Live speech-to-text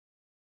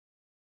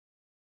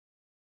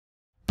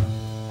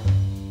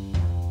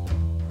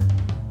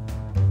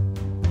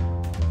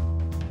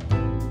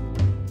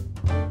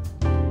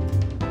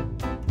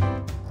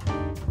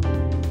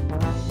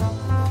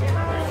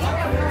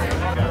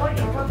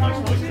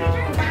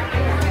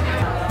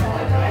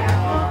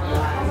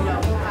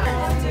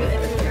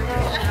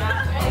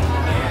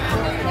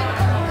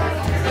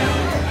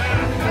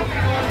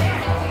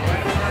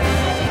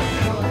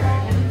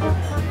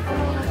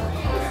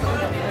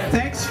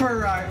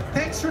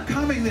for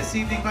coming this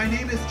evening. My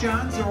name is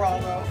John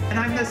Zeraldo, and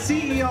I'm the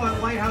CEO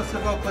at Lighthouse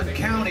of Oakland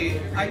County.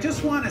 I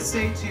just want to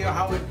say to you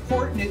how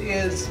important it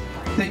is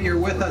that you're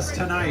with us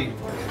tonight.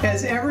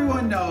 As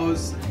everyone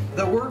knows,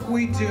 the work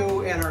we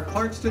do at our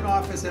Clarkston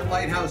office at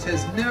Lighthouse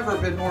has never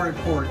been more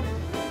important.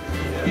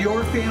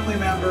 Your family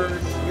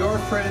members, your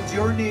friends,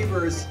 your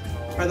neighbors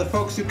are the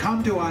folks who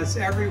come to us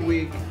every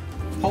week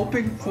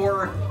hoping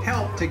for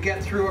help to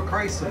get through a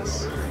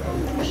crisis.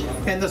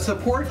 And the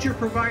support you're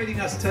providing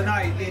us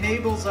tonight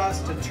enables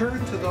us to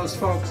turn to those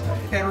folks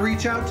and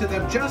reach out to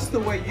them just the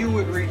way you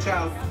would reach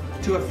out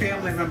to a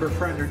family member,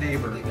 friend, or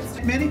neighbor.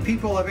 Many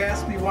people have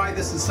asked me why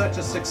this is such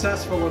a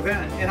successful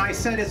event, and I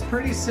said it's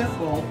pretty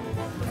simple.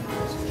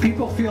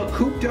 People feel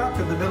cooped up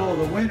in the middle of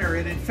the winter,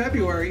 and in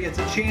February it's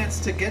a chance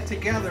to get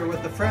together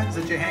with the friends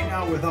that you hang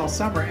out with all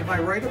summer. Am I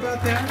right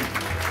about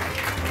that?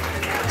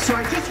 So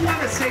I just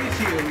want to say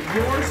to you,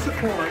 your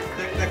support,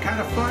 the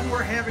kind of fun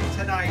we're having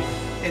tonight,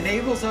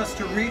 enables us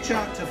to reach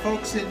out to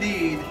folks in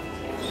need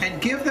and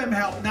give them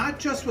help, not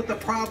just with the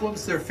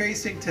problems they're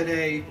facing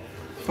today,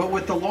 but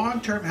with the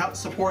long-term help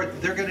support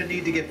that they're going to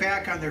need to get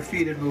back on their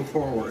feet and move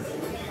forward.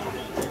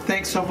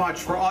 Thanks so much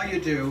for all you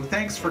do.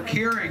 Thanks for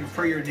caring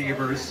for your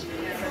neighbors.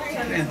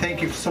 And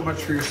thank you so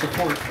much for your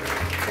support.